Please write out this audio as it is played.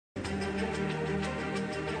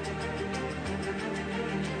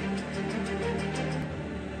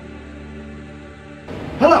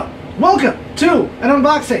Welcome to an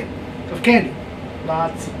unboxing of candy.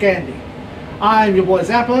 Lots of candy. I'm your boy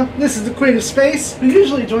Zappa. This is the Creative Space, who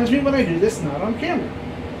usually joins me when I do this not on camera.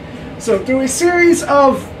 So through a series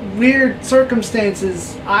of weird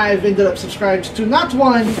circumstances, I've ended up subscribed to not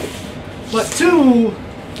one, but two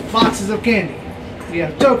boxes of candy. We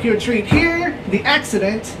have Tokyo Treat here, The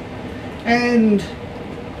Accident, and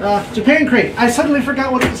Japan Crate. I suddenly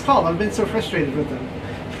forgot what it was called. I've been so frustrated with them.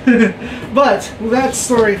 But that's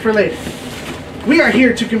story for later. We are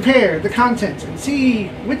here to compare the content and see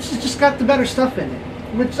which has just got the better stuff in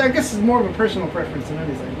it. Which I guess is more of a personal preference than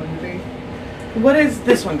anything, wouldn't you think? What does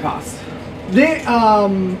this one cost? They,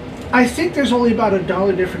 I think there's only about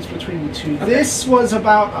 $1 difference between the two. Okay. This was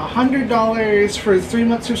about $100 for a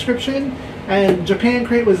 3-month subscription, and Japan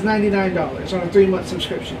Crate was $99 on a 3-month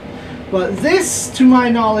subscription. But this, to my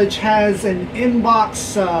knowledge, has an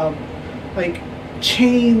inbox, like,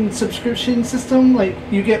 chain subscription system. Like,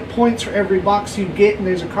 you get points for every box you get, and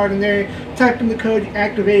there's a card in there. Type in the code, you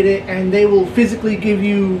activate it, and they will physically give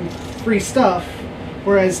you free stuff.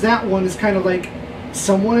 Whereas that one is kind of like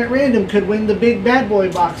someone at random could win the big bad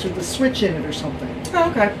boy box with the Switch in it or something.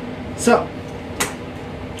 Oh, okay. So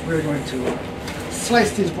we're going to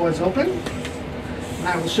slice these boys open. And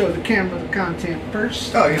I will show the camera the content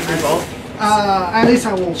first. Oh, you can do both? At least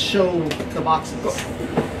I will show the boxes. Cool.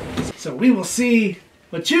 So we will see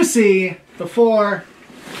what you see before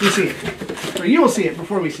you see it. Or you will see it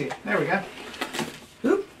before we see it. There we go.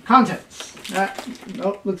 Oop. Contents.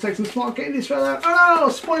 Oh, looks like some small candies fell out. Oh no,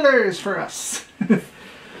 spoilers for us.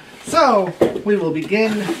 So we will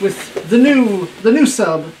begin with the new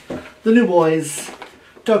sub, the new boys,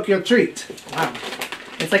 Tokyo Treat. Wow.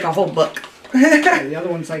 It's like a whole book. Yeah, the other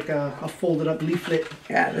one's like a folded up leaflet.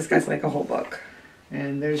 Yeah, this guy's like a whole book.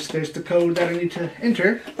 And there's the code that I need to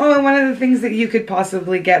enter. Oh, and one of the things that you could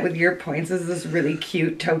possibly get with your points is this really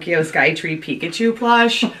cute Tokyo Skytree Pikachu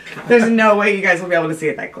plush. There's no way you guys will be able to see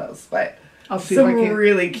it that close, but I'll see some if I can.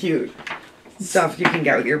 really cute stuff you can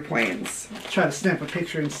get with your points. Try to snap a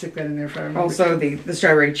picture and stick that in there if I remember. Also, the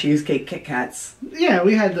strawberry cheesecake Kit Kats. Yeah,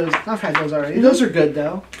 we had those. I've had those already. Those are good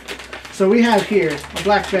though. So we have here a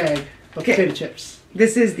black bag of potato chips.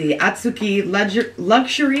 This is the Atsuki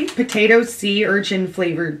Luxury Potato Sea Urchin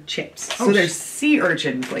Flavored Chips. So there's sea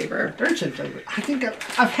urchin flavor. Urchin flavored. I think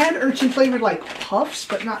I've had urchin flavored like puffs,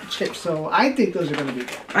 but not chips. So I think those are going to be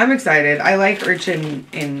good. I'm excited. I like urchin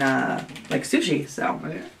in like sushi. So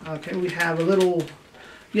okay, we have a little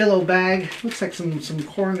yellow bag. Looks like some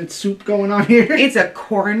corn and soup going on here. It's a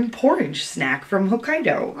corn porridge snack from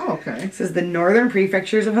Hokkaido. Oh, okay. It says the northern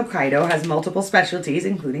prefectures of Hokkaido has multiple specialties,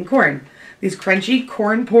 including corn. These crunchy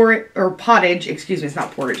corn pottage, excuse me, it's not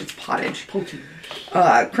porridge, it's pottage.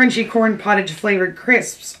 Crunchy corn pottage flavored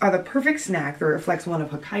crisps are the perfect snack that reflects one of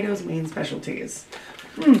Hokkaido's main specialties.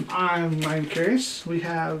 I'm curious. We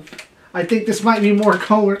have, I think this might be more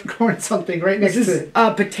corn something right next to it. This is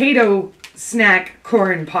a potato snack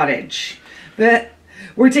corn pottage.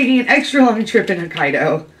 We're taking an extra long trip in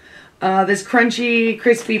Hokkaido. This crunchy,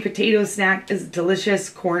 crispy potato snack is delicious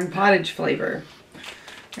corn pottage flavor.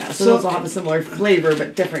 Yeah, so those all have a similar flavor,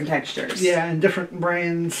 but different textures. Yeah, and different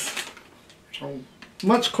brands. So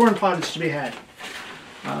much corn pottage to be had.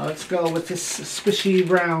 Let's go with this squishy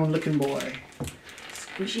brown looking boy.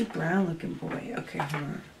 Squishy brown looking boy. Okay,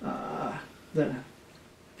 hold on.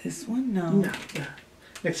 This one? No.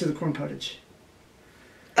 Next to the corn pottage.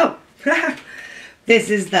 Oh! This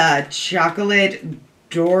is the chocolate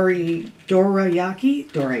dorayaki?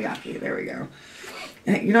 Dorayaki, there we go.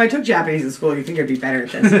 You know, I took Japanese in school. You'd think I'd be better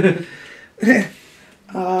at this.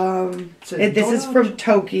 This is from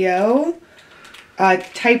Tokyo. A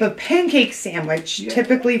type of pancake sandwich,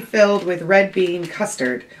 typically filled with red bean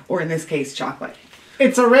custard, or in this case, chocolate.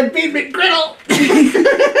 It's a red bean McGriddle!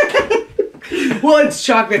 Well, it's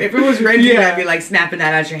chocolate. If it was red bean, I'd be like snapping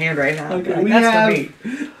that out your hand right now. Okay, like, we that's have for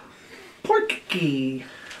me. porky.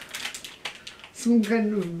 Some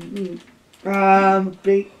kind of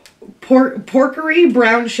porkery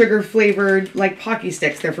brown sugar flavored like Pocky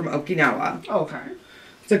sticks. They're from Okinawa. Okay.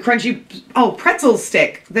 It's a crunchy pretzel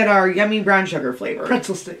stick that are yummy brown sugar flavored.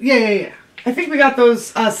 Pretzel stick. Yeah. I think we got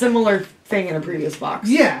those similar thing in a previous box.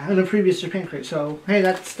 Yeah, in a previous Japan Crate. So hey,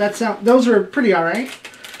 those are pretty alright.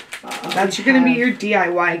 That's gonna be your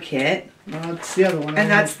DIY kit. That's the other one.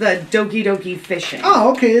 And that's the Doki Doki fishing.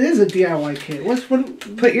 Oh, okay. It is a DIY kit. What?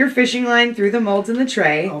 Put your fishing line through the molds in the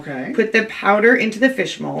tray. Okay. Put the powder into the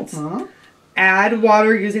fish molds. Uh-huh. Add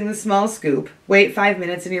water using the small scoop. Wait 5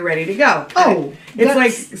 minutes and you're ready to go. Oh, it's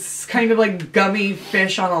like kind of like gummy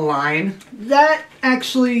fish on a line. That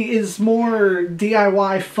actually is more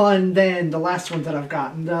DIY fun than the last one that I've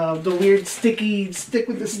gotten. The weird sticky stick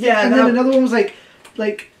with the stick. Yeah, and then another one was like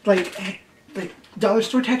dollar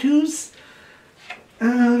store tattoos.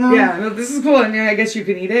 Yeah, no, this is cool, and I guess you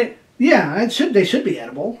can eat it. Yeah, they should be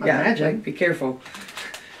edible. I imagine. Like, be careful.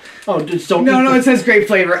 Oh, just don't. No, it says grape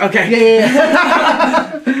flavor. Okay.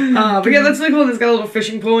 Yeah. But yeah, that's really cool. And it's got a little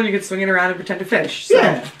fishing pole, and you can swing it around and pretend to fish. So.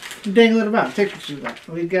 Yeah. Dangle it about. Take pictures of that.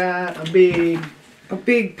 We got a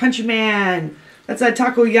big punchy man. That's a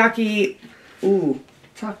takoyaki. Ooh.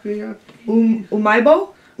 Takoyaki.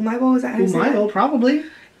 Umaibo? Umaibo, is that how you say it? Umaibo, probably.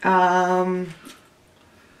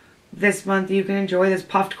 This month you can enjoy this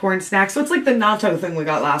puffed corn snack. So it's like the natto thing we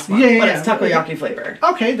got last month, but it's takoyaki flavor.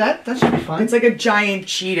 Okay, that should be fun. It's like a giant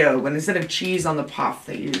Cheeto, but instead of cheese on the puff,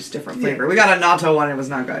 they use different flavor. We got a natto one, it was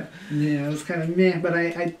not good. Yeah, it was kind of meh, but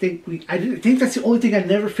I think that's the only thing I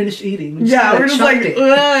never finished eating. We're just like,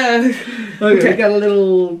 ugh. Okay, we got a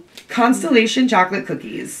little Constellation chocolate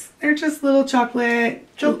cookies. They're just little chocolate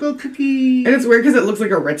choco cookie. And it's weird because it looks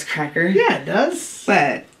like a Ritz cracker. Yeah, it does.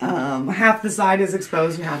 But half the side is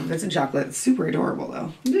exposed and half of it's in chocolate. It's super adorable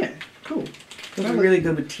though. Yeah, cool. Those are really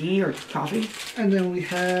good with tea or coffee. And then we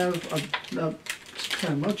have a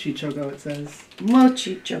kind of mochi choco, it saes.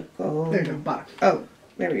 Mochi choco. There you go, bottom. Oh,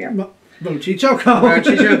 there we go. Mochi choco.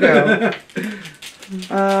 Mochi choco.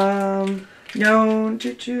 No,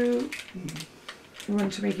 choo-choo. We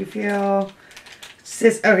want to make you feel...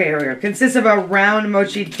 Okay, here we go. Consists of a round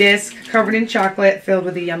mochi disc covered in chocolate filled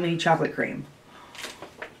with a yummy chocolate cream.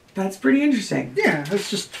 That's pretty interesting. Yeah, it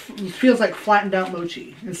feels like flattened out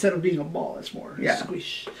mochi. Instead of being a ball, it's more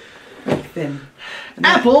squish. Thin.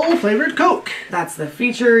 Apple flavored Coke. That's the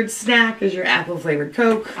featured snack, is your apple flavored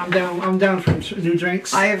Coke. I'm down for new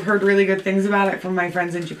drinks. I have heard really good things about it from my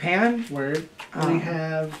friends in Japan. Word. We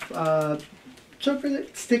have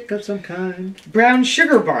chocolate stick of some kind. Brown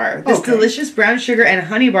sugar bar. This delicious brown sugar and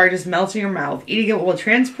honey bar just melts in your mouth. Eating it will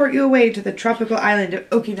transport you away to the tropical island of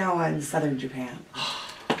Okinawa in southern Japan.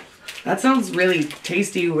 That sounds really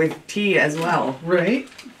tasty with tea as well. Right?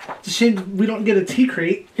 It's a shame we don't get a tea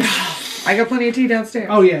crate. I got plenty of tea downstairs.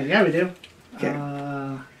 Oh yeah, we do. Okay.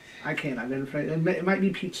 I can't identify it. It might be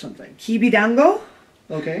peach something. Kibidango.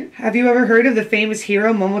 Okay. Have you ever heard of the famous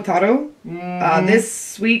hero Momotaro? This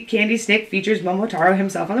sweet candy stick features Momotaro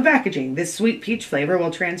himself on the packaging. This sweet peach flavor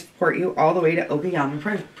will transport you all the way to Okayama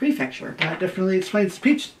Prefecture. That definitely explains the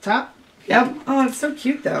peach top. Yep. Oh, it's so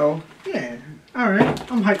cute though. Yeah.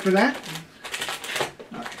 Alright. I'm hyped for that.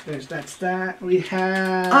 Okay, that's that. We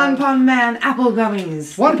have... Anpan Man apple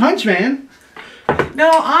gummies. One Punch Man?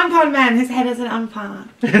 No, Anpan Man. His head is an anpan.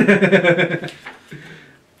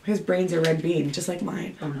 His brain's a red bean, just like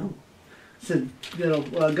mine. Oh no. So, little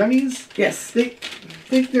gummies? Yes.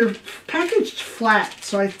 They're packaged flat,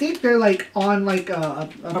 so I think they're like on like a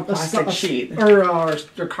plastic sheet. Or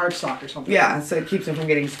cardstock or something. Yeah, so it keeps them from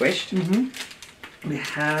getting squished. Mm-hmm. We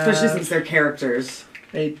have... Especially since they're characters.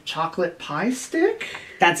 A chocolate pie stick?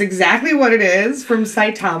 That's exactly what it is, from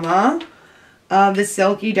Saitama. The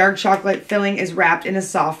silky dark chocolate filling is wrapped in a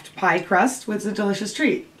soft pie crust, which is a delicious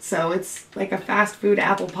treat. So it's like a fast food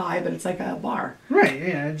apple pie, but it's like a bar. Right,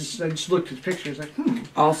 yeah. I just looked at the pictures like,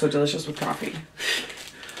 Also delicious with coffee.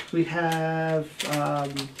 We have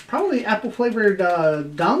probably apple flavored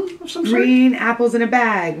gum of some sort. Green apples in a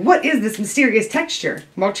bag. What is this mysterious texture?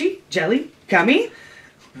 Mochi? Jelly? Gummy?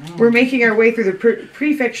 Oh. We're making our way through the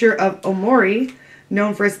prefecture of Omori,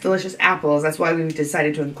 known for its delicious apples. That's why we've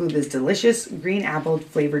decided to include this delicious green apple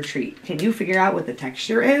flavored treat. Can you figure out what the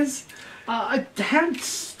texture is? I had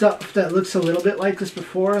stuff that looks a little bit like this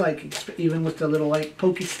before, like even with the little like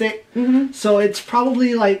pokey stick. Mm-hmm. So it's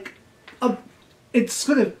probably like it's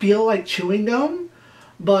gonna feel like chewing gum,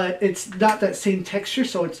 but it's not that same texture,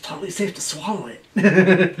 so it's totally safe to swallow it.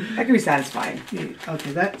 That can be satisfying.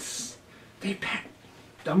 Okay,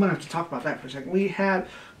 I'm gonna have to talk about that for a second. We have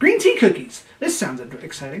green tea cookies. This sounds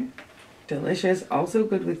exciting. Delicious. Also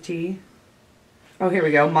good with tea. Oh, here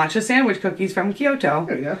we go. Matcha sandwich cookies from Kyoto.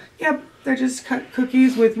 There we go. Yep. They're just cut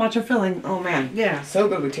cookies with matcha filling. Oh, man. Yeah. So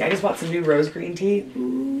good with tea. I just bought some new rose green tea.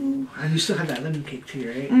 Ooh. And you still have that lemon cake tea,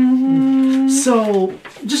 right? Mm-hmm. So,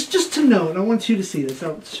 just to note, I want you to see this.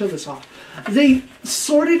 I'll show this off. They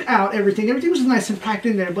sorted out everything. Everything was nice and packed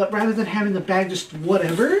in there, but rather than having the bag just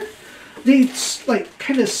whatever, they like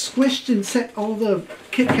kind of squished and set all the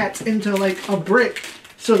Kit Kats into like a brick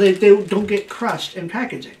so that they don't get crushed in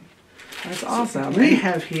packaging. That's awesome. So we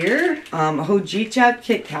have here Hojicha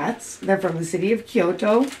Kit Kats. They're from the city of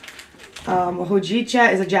Kyoto.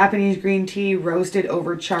 Hojicha is a Japanese green tea roasted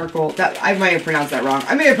over charcoal. That I might have pronounced that wrong.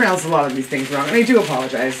 I may have pronounced a lot of these things wrong, and I do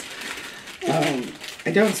apologize.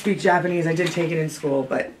 I don't speak Japanese. I did take it in school,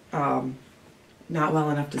 but not well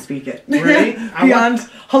enough to speak it. Right? Beyond,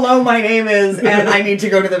 hello, my name is, and I need to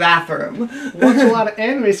go to the bathroom. Watch a lot of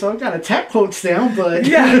anime, so I've got attack quotes down, but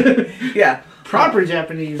yeah. Proper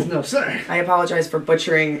Japanese, no sir. I apologize for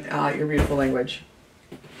butchering your beautiful language.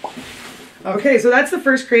 Okay, so that's the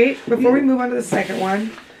first crate. Before we move on to the second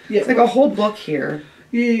one, it's like a whole book here.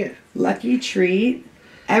 Yeah. Lucky treat.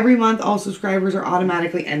 Every month, all subscribers are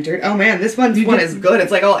automatically entered. Oh man, this one is good.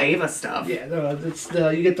 It's like all Ava stuff. Yeah,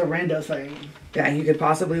 you get the rando thing. Yeah, you could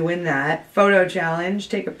possibly win that. Photo challenge.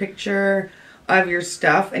 Take a picture of your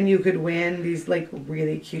stuff, and you could win these like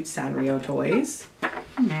really cute Sanrio toys.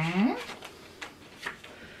 Mm-hmm.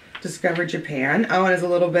 Discover Japan. Oh, and there's a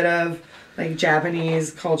little bit of like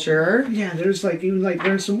Japanese culture. Yeah, there's like even like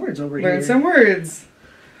learn some words over here. Learn some words.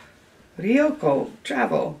 Ryoko,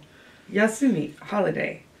 travel. Yasumi,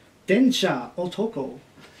 holiday. Densha, otoko.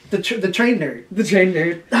 The train nerd. The train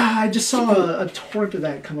nerd. I just saw a torrent of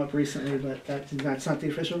that come up recently, but that's not the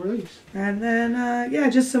official release. And then, yeah,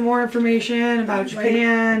 just some more information about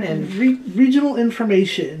Japan and regional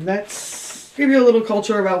information. That's give you a little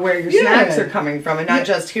culture about where your snacks are coming from, and not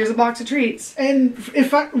just here's a box of treats. And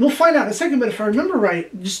we'll find out in a second, but if I remember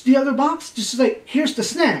right, just the other box, just like here's the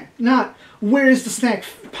snack, not where is the snack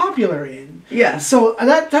popular in. Yeah. So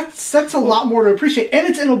that's a lot more to appreciate, and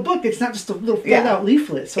it's in a book. It's not just a little flat out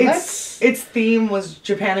leaflet. So its theme was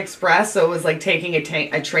Japan Express, so it was like taking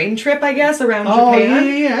a train trip, I guess, around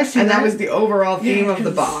Japan. Yeah, I see and that was the overall theme of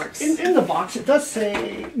the box. In the box, it does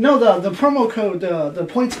say the promo code, the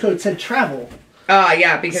points code said travel.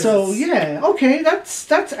 Yeah, because okay,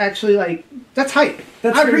 that's actually that's hype.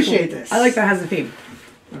 I appreciate this. I like that has a theme.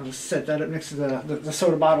 I'll set that up next to the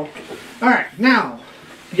soda bottle. All right, now,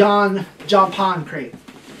 Yon Japan crate.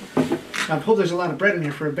 I hope there's a lot of bread in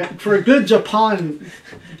here for a good Japan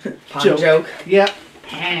joke. Yep.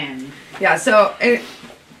 Pan. Yeah. So you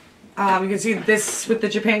can see this with the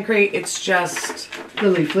Japan crate. It's just the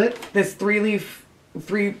leaflet. This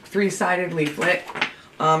three-sided leaflet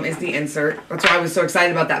is the insert. That's why I was so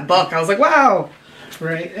excited about that book. I was like, wow.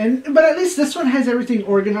 Right, but at least this one has everything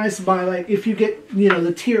organized by like if you get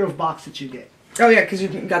the tier of box that you get. Oh yeah, because you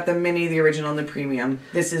got the mini, the original, and the premium.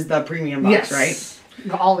 This is the premium box, right?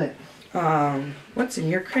 All in. What's in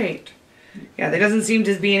your crate? Yeah, there doesn't seem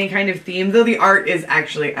to be any kind of theme, though the art is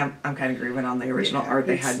actually I'm kind of grooving on the original art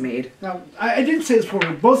they had made. Now I didn't say this before.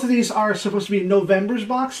 But both of these are supposed to be November's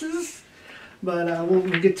boxes, but we'll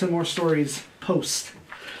get to more stories post.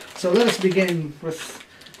 So let us begin with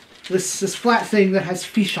this flat thing that has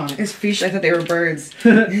fish on it. It's fish. I thought they were birds.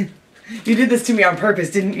 You did this to me on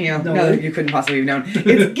purpose, didn't you? No, you couldn't possibly have known.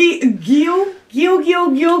 It's gil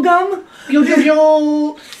gum.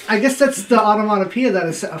 Gil. I guess that's the onomatopoeia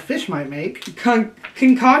that a fish might make.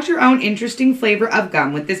 Concoct your own interesting flavor of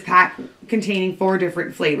gum with this pack containing 4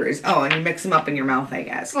 different flavors. Oh, and you mix them up in your mouth, I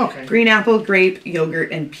guess. Okay. Green apple, grape,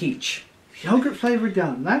 yogurt, and peach. Yogurt flavored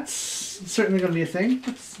gum. That's certainly going to be a thing.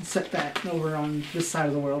 Let's set that over on this side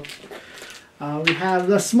of the world. We have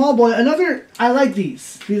the small boy. I like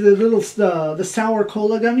these. These are the sour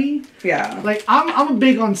cola gummy. Yeah. Like I'm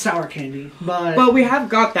big on sour candy, but we have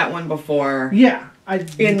got that one before. Yeah,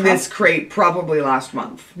 this crate probably last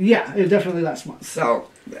month. Yeah, it definitely last month. So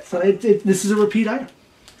this is a repeat item.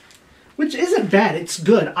 Which isn't bad. It's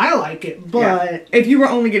good. I like it, but if you were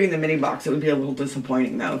only getting the mini box, it would be a little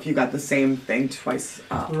disappointing, though, if you got the same thing twice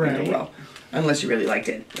in a row. Unless you really liked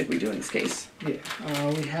it, like we do in this case. Yeah.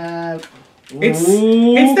 We have... It's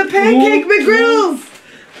the Pancake McGriddles!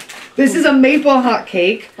 This is a maple hot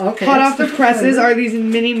cake. Okay, hot off the presses are these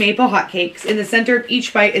mini maple hot cakes. In the center of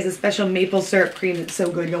each bite is a special maple syrup cream that's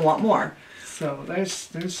so good you'll want more. So there's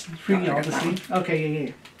for y'all to see. Okay,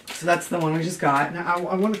 yeah. So that's the one we just got. Now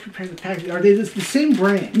I want to compare the packaging. Are they the same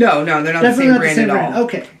brand? No, they're not Definitely the same brand at all.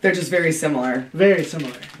 Okay. They're just very similar. Very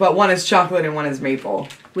similar. But one is chocolate and one is maple.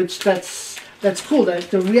 Which that's cool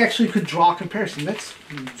that we actually could draw a comparison. That's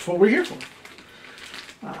what we're here for.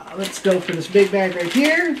 Let's go for this big bag right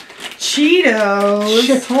here. Cheetos.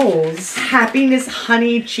 Cheetos. Happiness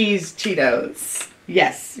Honey Cheese Cheetos.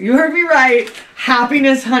 Yes, you heard me right.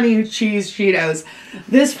 Happiness Honey Cheese Cheetos.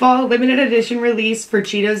 This fall limited edition release for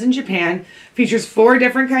Cheetos in Japan features 4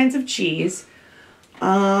 different kinds of cheese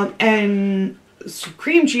and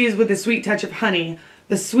cream cheese with a sweet touch of honey.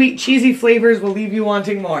 The sweet, cheesy flavors will leave you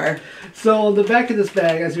wanting more. So the back of this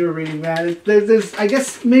bag, as you were reading that, there's, I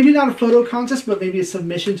guess, maybe not a photo contest, but maybe a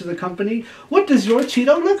submission to the company. What does your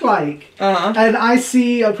Cheeto look like? Uh-huh. And I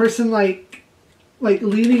see a person like like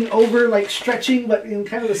leaning over, like stretching, but in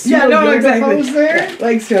kind of the exactly. pose there. Yeah,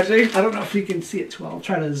 like stretching. I don't know if you can see it too well. I'll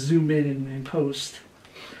try to zoom in and post.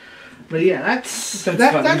 But yeah, that's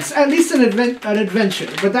at least an adventure.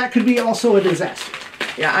 But that could be also a disaster.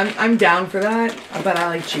 Yeah, I'm down for that, but I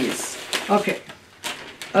like cheese. Okay.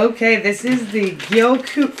 Okay, this is the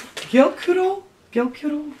gyokuro,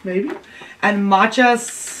 Maybe. and matcha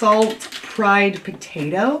salt fried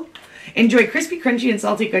potato. Enjoy crispy, crunchy, and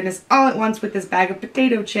salty goodness all at once with this bag of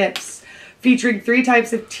potato chips, featuring 3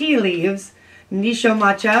 types of tea leaves: nisho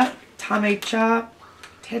matcha, tamecha,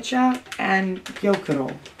 techa, and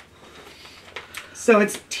gyokuro. So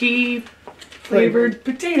it's tea flavored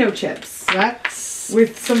potato chips. That's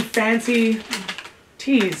with some fancy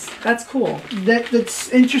teas. That's cool. That's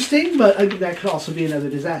interesting, but that could also be another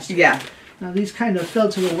disaster. Yeah. Now these kind of fell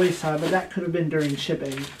to the wayside, but that could have been during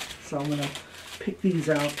shipping. So I'm gonna pick these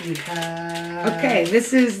out. We have... Okay,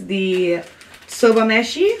 this is the soba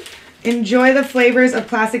meshi. Enjoy the flavors of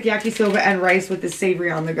classic yakisoba and rice with this savory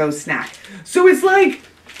on-the-go snack. So it's like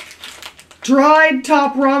dried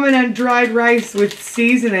top ramen and dried rice with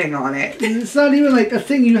seasoning on it. And it's not even like a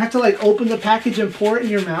thing you have to like open the package and pour it in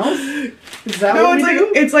your mouth. Is that what it's we like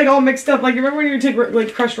do? It's like all mixed up. Like you remember when you take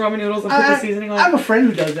like crushed ramen noodles and put the seasoning on? I have a friend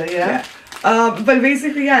who does that. Yeah. But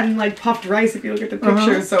basically, yeah, and like puffed rice if you look at the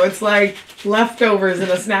picture. So it's like leftovers in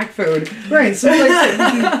a snack food. Right. So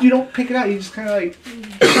like you don't pick it out. You just kind of like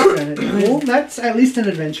start at it. Well, that's at least an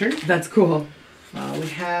adventure. That's cool. We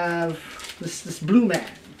have this blue man.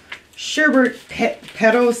 Sherbet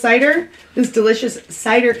Pero cider. This delicious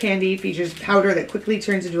cider candy features powder that quickly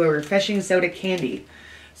turns into a refreshing soda candy.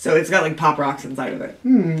 So it's got like Pop Rocks inside of it.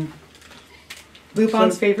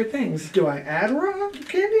 Lupon's favorite things. Do I add rock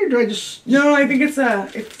candy or do I just... No, I think it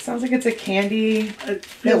sounds like it's a candy. It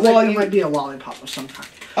might be a lollipop of some kind.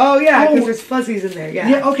 Oh yeah, because there's fuzzies in there, yeah.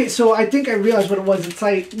 Yeah, okay, so I think I realized what it was. It's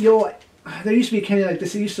like, there used to be a candy like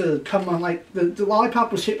this. It used to come on like, the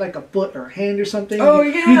lollipop was shaped like a foot or a hand or something. Oh,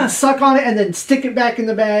 yeah. You'd suck on it and then stick it back in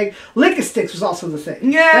the bag. Lick-a-Sticks was also the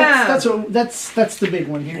thing. Yeah. That's the big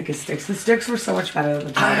one here. Lick-a-Sticks. The sticks were so much better than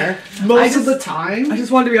the powder. Most of the time. I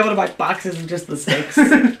just wanted to be able to buy boxes of just the sticks.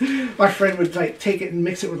 My friend would like take it and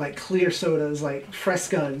mix it with like clear sodas like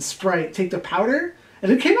Fresca and Sprite. Take the powder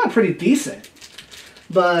and it came out pretty decent.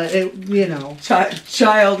 But it,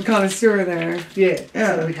 child connoisseur there. Yeah.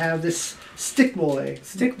 So we have this stick boy.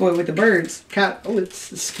 Stick boy with the birds.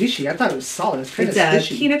 It's squishy. I thought it was solid. It's kind of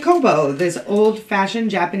squishy. squishy. Kinakobo. This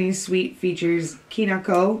old-fashioned Japanese sweet features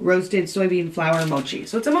kinako, roasted soybean flour mochi.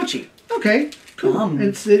 So it's a mochi. Okay. Cool. It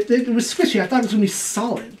was squishy. I thought it was going to be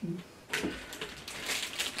solid.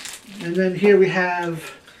 And then here we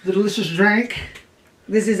have the delicious drink.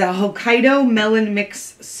 This is a Hokkaido melon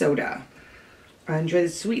mix soda. Enjoy the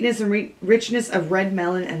sweetness and richness of red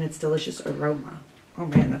melon and its delicious aroma. Oh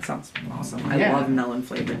man, that sounds awesome. I love melon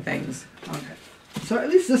flavored things. Okay. So at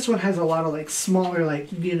least this one has a lot of like smaller, like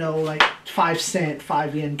 5 cent,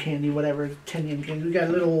 5 yen candy, whatever, 10 yen candy. We got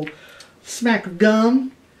a little smack of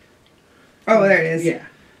gum. Oh, there it is. Yeah.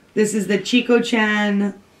 This is the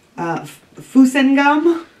Chico-chan Fusen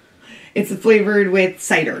gum. It's flavored with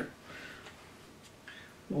cider.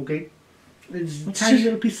 Okay. It's a tiny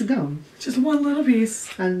little piece of gum. Just one little piece.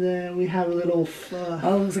 And then we have a little... it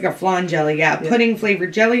looks like a flan jelly, yeah.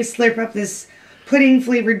 Pudding-flavored jelly. Slurp up this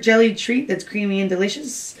pudding-flavored jelly treat that's creamy and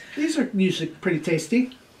delicious. These are usually pretty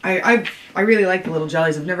tasty. I really like the little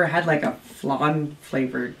jellies. I've never had like a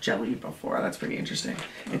flan-flavored jelly before. That's pretty interesting.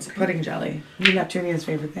 It's pudding jelly. Neptunia's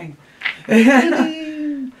favorite thing.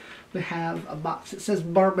 We have a box that says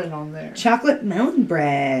bourbon on there. Chocolate melon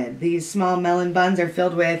bread. These small melon buns are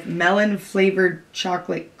filled with melon-flavored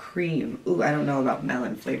chocolate cream. Ooh, I don't know about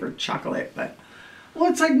melon-flavored chocolate, but... Well,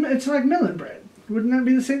 it's like melon bread. Wouldn't that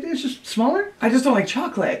be the same thing? It's just smaller? I just don't like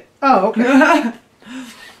chocolate. Oh, okay.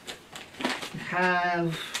 We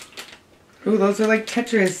have... Ooh, those are like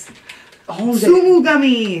Tetris. Oh, Sumu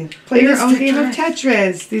gummy. Play your own game of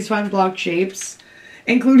Tetris. These fun block shapes,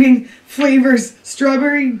 including flavors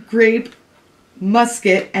strawberry, grape,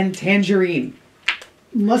 musket, and tangerine.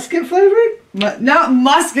 Musket flavored? Not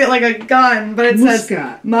musket like a gun, but it says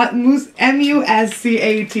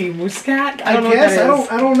M-U-S-C-A-T. Muscat? I guess.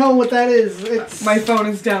 I don't know what that is. My phone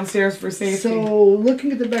is downstairs for safety. So,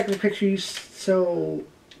 looking at the back of the picture,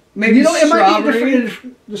 maybe strawberry? It might be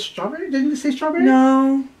different. The strawberry? Didn't it say strawberry?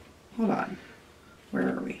 No. Hold on. Where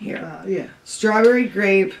are we? Here. Yeah. Strawberry,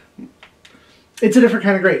 grape. It's a different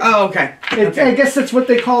kind of grape. Oh, okay. I guess that's what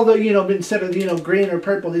they call the, instead of, green or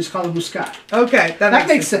purple, they just call it muscat. Okay. That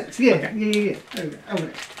makes sense. Yeah. Okay. Yeah.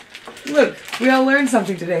 Okay. Look, we all learned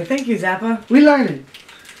something today. Thank you, Zappa. We learned it.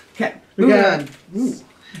 Okay. We got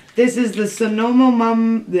This is the Sonomo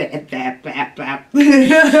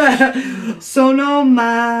Sonomanama.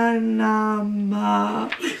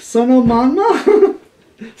 Sonomanma?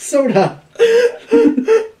 Soda.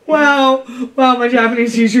 Wow, my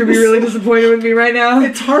Japanese teacher would be really disappointed with me right now.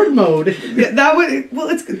 It's hard mode. Yeah, that would. Well,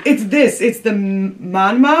 it's the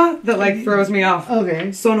manma that like throws me off. Okay.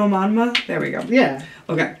 Sonomanma. There we go. Yeah.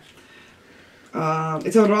 Okay.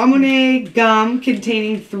 It's a ramune gum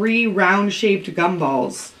containing 3 round-shaped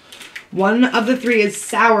gumballs. One of the 3 is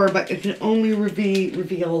sour, but it can only be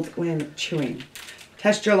revealed when chewing.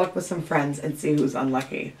 Test your luck with some friends and see who's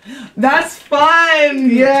unlucky. That's fun!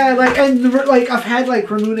 Yeah, I've had like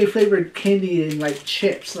Ramune flavored candy and like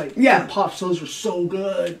chips, like pops. Those were so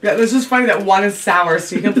good. Yeah, this is funny that one is sour,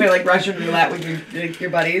 so you can play like Russian roulette with your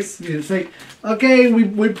buddies. Yeah, it's like, okay,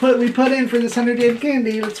 we put in for this 100 day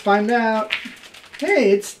candy. Let's find out.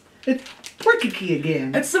 Hey, it's porky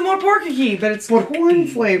again. It's some more porky, but it's corn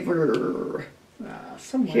flavor.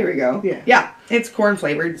 Somewhere. Here we go. Yeah. Yeah, it's corn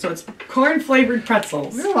flavored, so it's corn flavored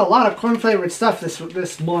pretzels. We have a lot of corn flavored stuff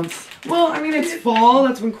this month. Well, I mean, it's fall.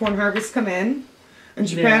 That's when corn harvests come in. And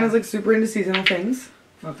Japan is like super into seasonal things.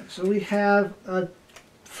 Okay, so we have a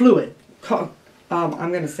fluid.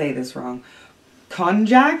 I'm going to say this wrong.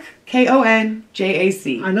 Konjac,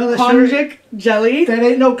 Konjac. I know that's Konjac jelly. That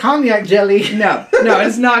ain't no cognac jelly. No,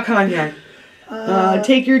 it's not cognac.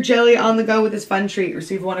 Take your jelly on the go with this fun treat.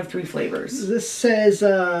 Receive one of 3 flavors. This says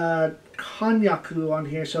konjaku on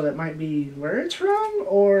here, so that might be where it's from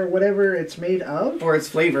or whatever it's made of. Or its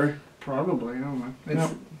flavor. Probably, I don't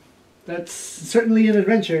know. That's certainly an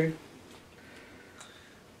adventure.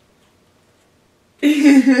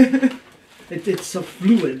 It's a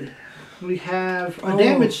fluid. We have a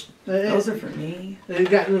damaged... those are for me. They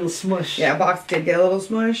got a little smush. Yeah, box did get a little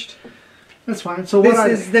smushed. That's fine. So this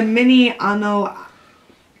is the mini Anoimo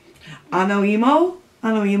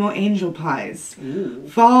angel pies. Ooh.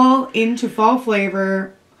 Fall into fall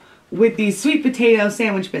flavor with these sweet potato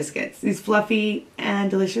sandwich biscuits. These fluffy and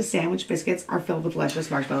delicious sandwich biscuits are filled with luscious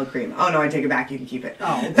marshmallow cream. Oh no, I take it back. You can keep it.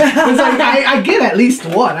 Oh, it's like, I get at least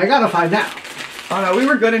one. I gotta find out. Oh no, we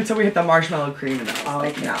were good until we hit the marshmallow cream, and I was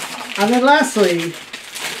like, no. And then lastly,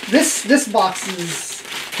 this box is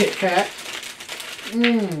Kit Kat.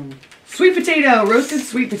 Sweet potato, roasted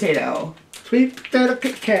sweet potato. Sweet potato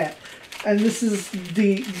Kit Kat. And this is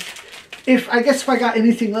the... If I got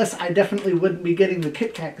anything less, I definitely wouldn't be getting the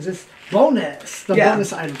Kit Kat, because it's bonus. The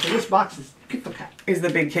bonus item for this box is Kit Kat. Is the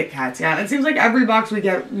big Kit Kats, yeah. And it seems like every box you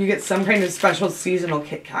get some kind of special seasonal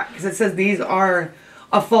Kit Kat, because it says these are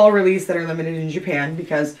a fall release that are limited in Japan,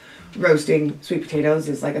 because roasting sweet potatoes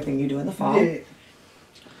is like a thing you do in the fall. Yeah.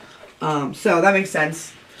 So that makes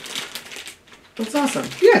sense. That's awesome.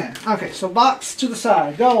 Yeah. Okay, so box to the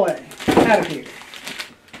side. Go away. Out of here.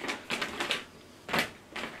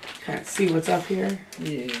 Can't see what's up here.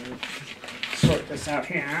 Yeah. Sort this out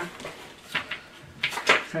here.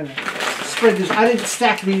 Kind of spread this. I didn't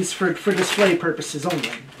stack these for display purposes only.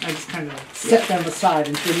 I just kind of set them aside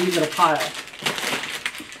and leave it a pile.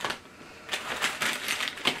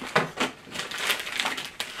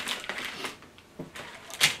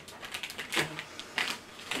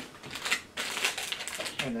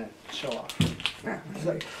 And then show off.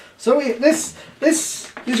 So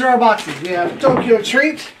these are our boxes. We have Tokyo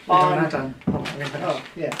Treat on. Not done. Oh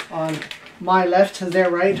yeah, on my left to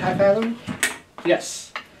their right. Have them?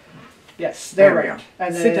 Yes. Yes, they're right.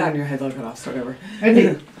 And then, sit down, your head looking off. Start over.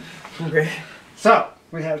 Indeed. Okay. So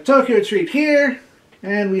we have Tokyo Treat here,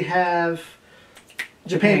 and we have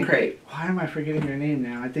Japan Crate. Why am I forgetting their name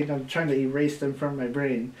now? I think I'm trying to erase them from my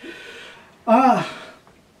brain.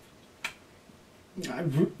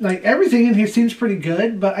 Like everything in here seems pretty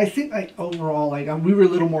good, but I think like overall, like we were a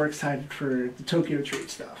little more excited for the Tokyo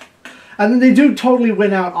Treat stuff. And then they do totally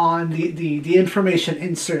win out on the information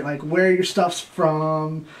insert, like where your stuff's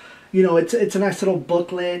from. You know, it's a nice little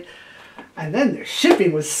booklet. And then their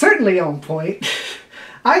shipping was certainly on point.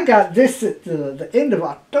 I got this at the end of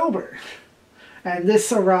October, and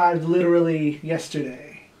this arrived literally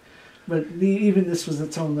yesterday. But even this was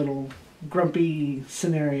its own little grumpy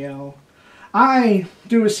scenario. I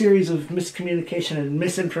do a series of miscommunication and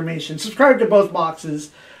misinformation. Subscribed to both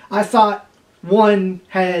boxes. I thought one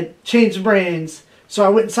had changed brands, so I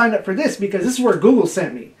went and signed up for this because this is where Google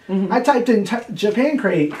sent me. I typed in Japan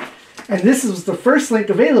Crate, and this was the first link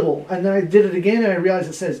available. And then I did it again, and I realized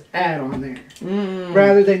it says ad on there.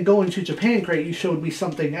 Rather than going to Japan Crate, you showed me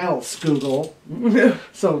something else, Google.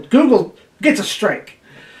 So Google gets a strike.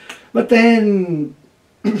 But then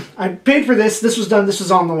I paid for this. This was done. This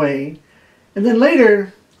was on the way. And then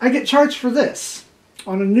later, I get charged for this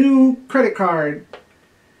on a new credit card.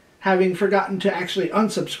 having forgotten to actually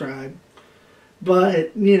unsubscribe.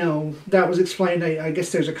 But, you know, that was explained. I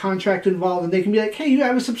guess there's a contract involved, and they can be like, hey, you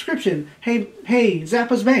have a subscription. Hey,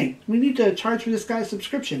 Zappa's Bank, we need to charge for this guy's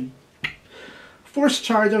subscription. Forced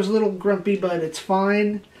charge, I was a little grumpy, but it's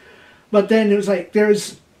fine. But then it was like,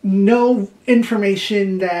 there's no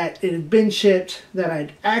information that it had been shipped, that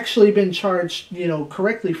I'd actually been charged, you know,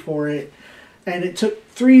 correctly for it. And it took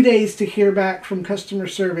 3 days to hear back from customer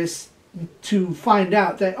service to find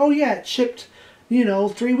out that, oh yeah, it shipped, you know,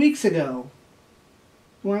 3 weeks ago.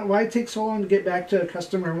 Why take so long to get back to a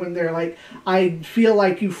customer when they're like, I feel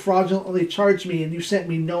like you fraudulently charged me and you sent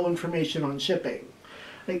me no information on shipping?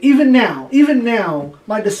 Like, even now,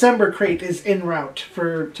 my December crate is en route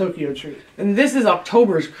for Tokyo Treat. And this is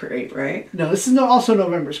October's crate, right? No, this is also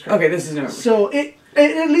November's crate. Okay, this is November. So it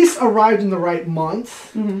at least arrived in the right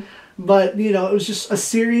month. Mm-hmm. But, you know, it was just a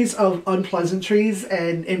series of unpleasantries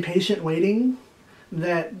and impatient waiting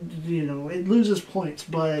that, you know, it loses points,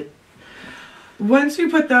 but... Once you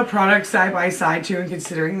put the products side by side too, and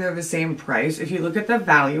considering they're the same price, if you look at the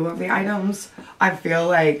value of the items, I feel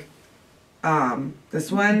like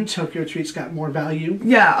this one... Tokyo Treat's got more value.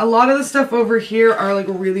 Yeah, a lot of the stuff over here are like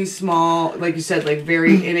really small, like you said, like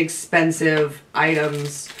very inexpensive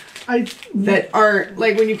items that aren't,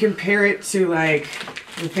 like when you compare it to like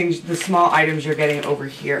the small items you're getting over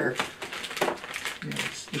here. Yeah,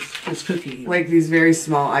 it's cookie. Like these very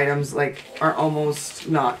small items like are almost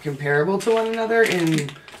not comparable to one another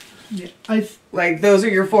in... Yeah, like those are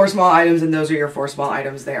your 4 small items and those are your 4 small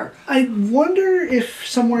items there. I wonder if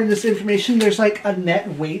somewhere in this information there's like a net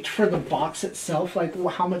weight for the box itself, like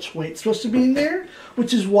how much weight's supposed to be in there,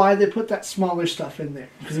 which is why they put that smaller stuff in there.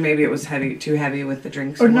 Because maybe it was too heavy with the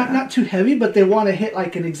drinks. Or not too heavy, but they want to hit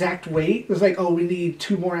like an exact weight. It was like, oh, we need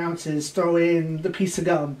 2 more ounces, throw in the piece of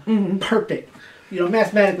gum. Mm-hmm. Perfect. You know,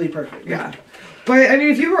 mathematically perfect. Yeah. But I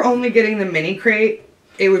mean, if you were only getting the mini crate,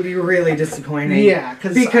 it would be really disappointing. Yeah,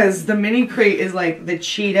 because the mini crate is like the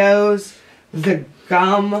Cheetos, the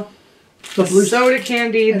gum, the blue soda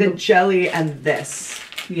candy, the jelly, and this.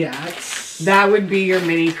 Yeah, that would be your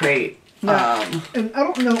mini crate. And I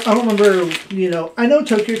don't know. I don't remember. You know, I know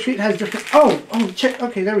Tokyo Treat has different. Oh, check.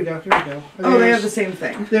 Okay, there we go. Here we go. Oh, they have the same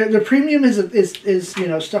thing. The premium is you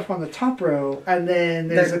know, stuff on the top row, and then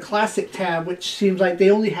there's a classic tab, which seems like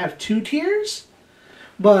they only have 2 tiers.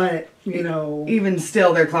 But, you know... Even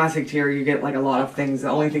still, their classic tier, you get like a lot of things. The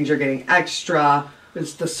only things you're getting extra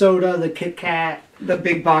is the soda, the Kit Kat, the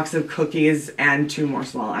big box of cookies, and 2 more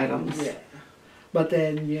small items. Yeah. But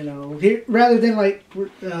then, you know, here, rather than like...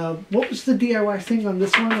 what was the DIY thing on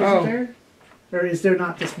this one? Was it there? Or is there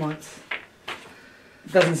not this month?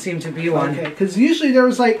 Doesn't seem to be one. Okay, because usually there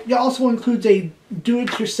was like... It also includes a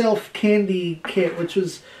do-it-yourself candy kit, which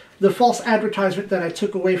was... the false advertisement that I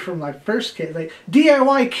took away from my first kit. Like,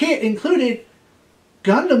 DIY kit included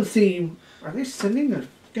Gundam theme. Are they sending a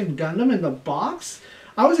fucking Gundam in the box?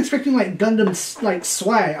 I was expecting, like, Gundam, like,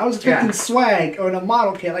 swag. I was expecting swag or a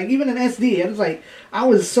model kit. Like, even an SD. I was like, I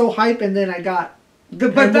was so hyped, and then I got...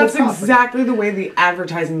 But that's exactly the way the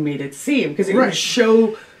advertising made it seem. Because it would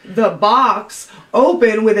show the box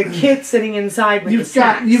open with a kit sitting inside with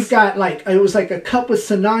You've got like, it was like a cup with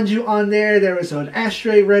Sananju on there. There was an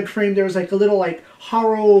ashtray red frame. There was like a little like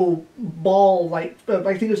Haro ball, like I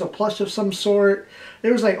think it was a plush of some sort.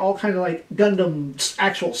 There was like all kind of like Gundam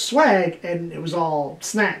actual swag, and it was all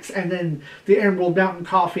snacks. And then the Emerald Mountain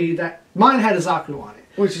coffee that mine had a Zaku on it.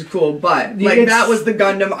 Which is cool, but like that was the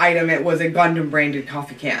Gundam item. It was a Gundam branded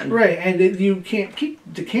coffee can. Right, and you can't keep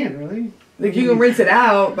the can, really. Like, you can rinse it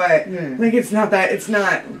out, but, like, it's not,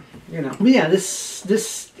 you know. But yeah,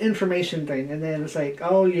 this information thing, and then it's like,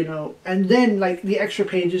 oh, you know, and then, like, the extra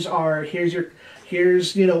pages are, here's,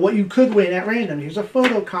 you know, what you could win at random. Here's a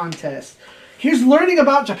photo contest. Here's learning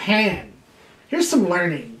about Japan. Here's some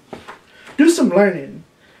learning. Do some learning.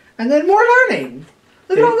 And then more learning.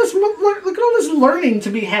 Look at all this learning to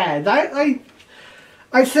be had.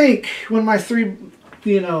 I think when my 3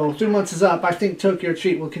 months is up, I think Tokyo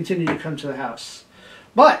Treat will continue to come to the house.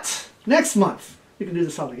 But next month, we can do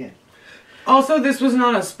this all again. Also, this was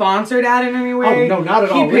not a sponsored ad in any way. Oh, no, not at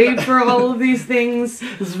all. He paid for all of these things.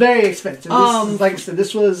 It's very expensive. This, like I said,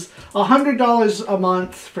 this was $100 a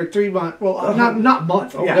month for 3 months. Well, not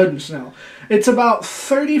month. Oh, goodness, no. It's about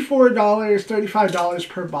 $34, $35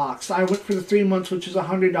 per box. I went for the 3 months, which is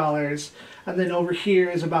 $100. And then over here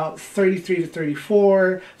is about $33 to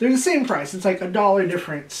 $34. They're the same price. It's like $1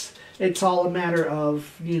 difference. It's all a matter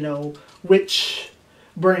of, you know, which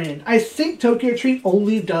brand. I think Tokyo Treat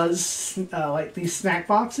only does like these snack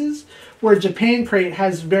boxes, where Japan Crate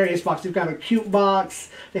has various boxes. They've got a cute box.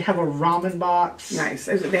 They have a ramen box. Nice.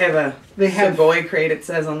 They have a Savoy crate, it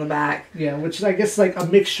says on the back. Yeah, which I guess like a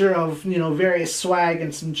mixture of, you know, various swag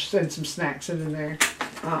and some snacks in there.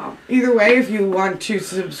 Either way, if you want to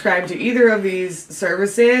subscribe to either of these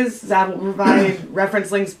services, Zappa will provide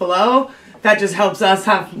reference links below. That just helps us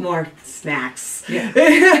have more snacks. Yeah.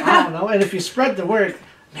 I don't know. And if you spread the word,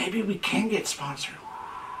 maybe we can get sponsored.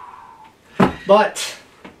 But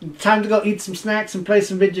time to go eat some snacks and play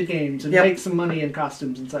some video games and make some money in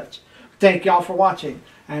costumes and such. Thank y'all for watching.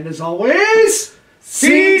 And as always,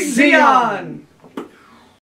 SIEG ZEON!